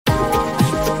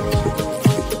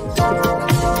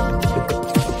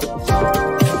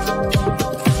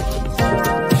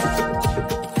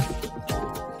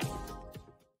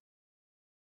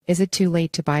Is it too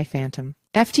late to buy Fantom?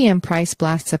 FTM price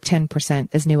blasts up 10%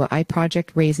 as new AI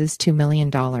project raises $2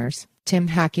 million. Tim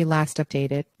Hakki last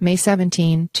updated, May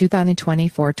 17,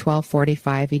 2024,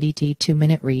 12:45 EDT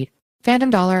 2-minute read.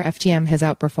 Fantom $FTM has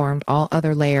outperformed all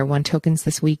other Layer 1 tokens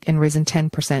this week and risen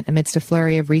 10% amidst a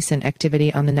flurry of recent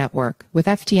activity on the network, with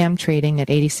FTM trading at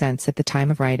 80 cents at the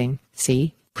time of writing.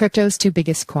 See? Crypto's two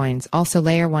biggest coins, also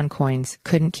Layer 1 coins,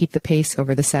 couldn't keep the pace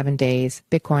over the 7 days.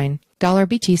 Bitcoin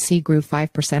 $BTC grew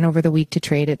 5% over the week to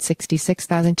trade at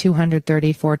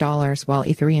 $66,234, while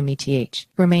Ethereum ETH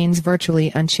remains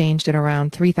virtually unchanged at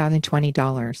around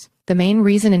 $3,020. The main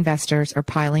reason investors are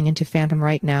piling into Fantom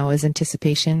right now is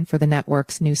anticipation for the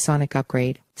network's new Sonic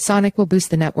upgrade. Sonic will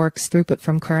boost the network's throughput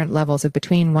from current levels of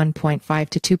between 1.5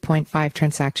 to 2.5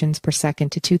 transactions per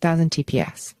second to 2000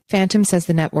 TPS. Fantom says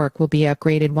the network will be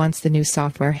upgraded once the new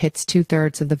software hits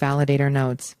 2/3 of the validator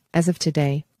nodes. As of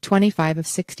today, 25 of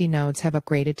 60 nodes have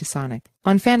upgraded to Sonic.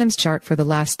 On Fantom's chart for the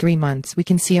last 3 months, we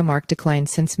can see a marked decline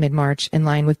since mid-March, in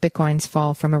line with Bitcoin's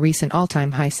fall from a recent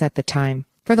all-time high set that time.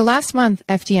 For the last month,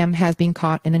 FTM has been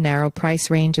caught in a narrow price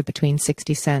range of between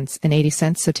 60 cents and 80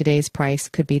 cents, so today's price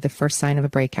could be the first sign of a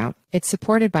breakout. It's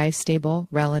supported by a stable,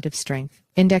 relative strength.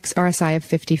 Index RSI of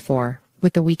 54.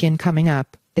 With the weekend coming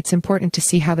up, it's important to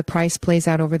see how the price plays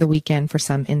out over the weekend for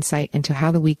some insight into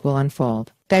how the week will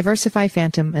unfold. Diversify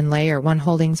Fantom and Layer 1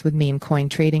 holdings with meme coin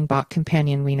trading bot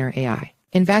companion Wiener AI.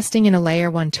 Investing in a Layer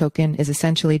 1 token is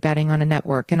essentially betting on a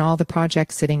network and all the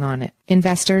projects sitting on it.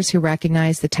 Investors who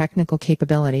recognize the technical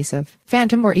capabilities of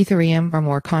Fantom or Ethereum are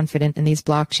more confident in these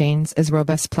blockchains as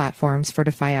robust platforms for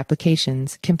DeFi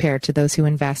applications compared to those who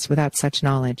invest without such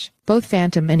knowledge. Both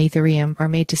Fantom and Ethereum are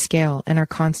made to scale and are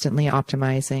constantly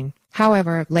optimizing.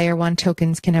 However, Layer 1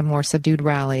 tokens can have more subdued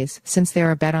rallies, since they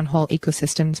are a bet on whole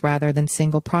ecosystems rather than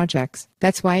single projects.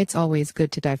 That's why it's always good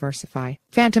to diversify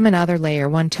Fantom and other Layer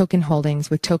 1 token holdings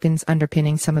with tokens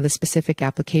underpinning some of the specific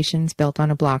applications built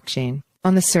on a blockchain.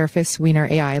 On the surface, Wiener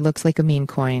AI looks like a meme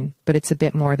coin, but it's a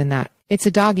bit more than that. It's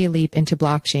a doggy leap into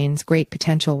blockchain's great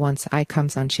potential once AI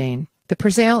comes on-chain. The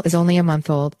presale is only a month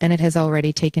old, and it has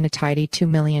already taken a tidy $2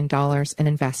 million in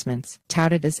investments.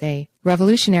 Touted as a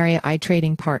revolutionary AI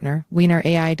trading partner, Wiener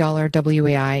AI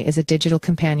 $WAI is a digital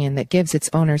companion that gives its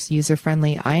owners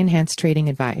user-friendly AI-enhanced trading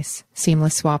advice,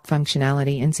 seamless swap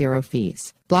functionality, and zero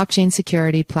fees. Blockchain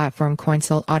security platform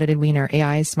CoinSol audited Wiener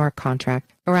AI's smart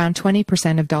contract. Around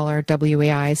 20% of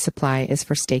 $WAI's supply is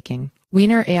for staking.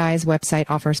 Wiener AI's website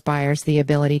offers buyers the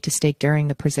ability to stake during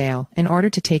the presale in order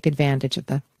to take advantage of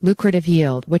the lucrative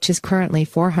yield, which is currently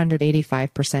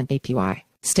 485% APY.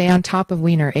 Stay on top of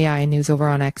Wiener AI news over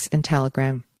on X and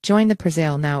Telegram. Join the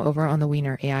presale now over on the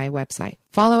Wiener AI website.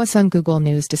 Follow us on Google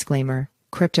News. Disclaimer: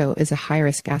 crypto is a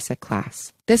high-risk asset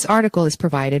class. This article is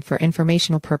provided for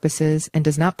informational purposes and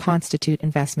does not constitute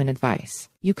investment advice.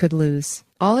 You could lose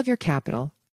all of your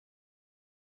capital,